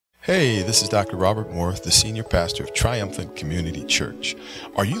Hey, this is Dr. Robert Morth, the Senior Pastor of Triumphant Community Church.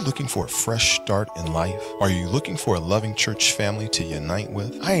 Are you looking for a fresh start in life? Are you looking for a loving church family to unite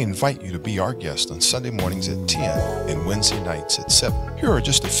with? I invite you to be our guest on Sunday mornings at 10 and Wednesday nights at 7. Here are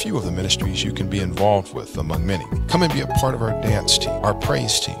just a few of the ministries you can be involved with among many. Come and be a part of our dance team, our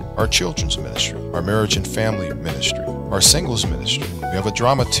praise team, our children's ministry, our marriage and family ministry, our singles ministry. We have a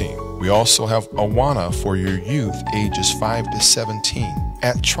drama team. We also have Awana for your youth ages 5 to 17.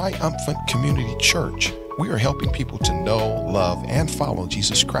 At Triumphant Community Church, we are helping people to know, love, and follow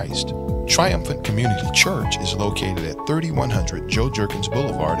Jesus Christ. Triumphant Community Church is located at 3100 Joe Jerkins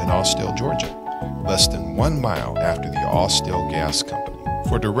Boulevard in Austell, Georgia, less than 1 mile after the Austell Gas Company.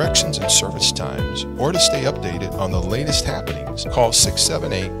 For directions and service times, or to stay updated on the latest happenings, call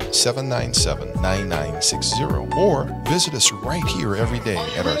 678-797-9960, or visit us right here every day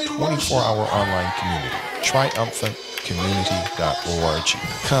at our 24-hour online community, triumphantcommunity.org.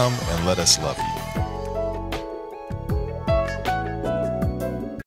 Come and let us love you.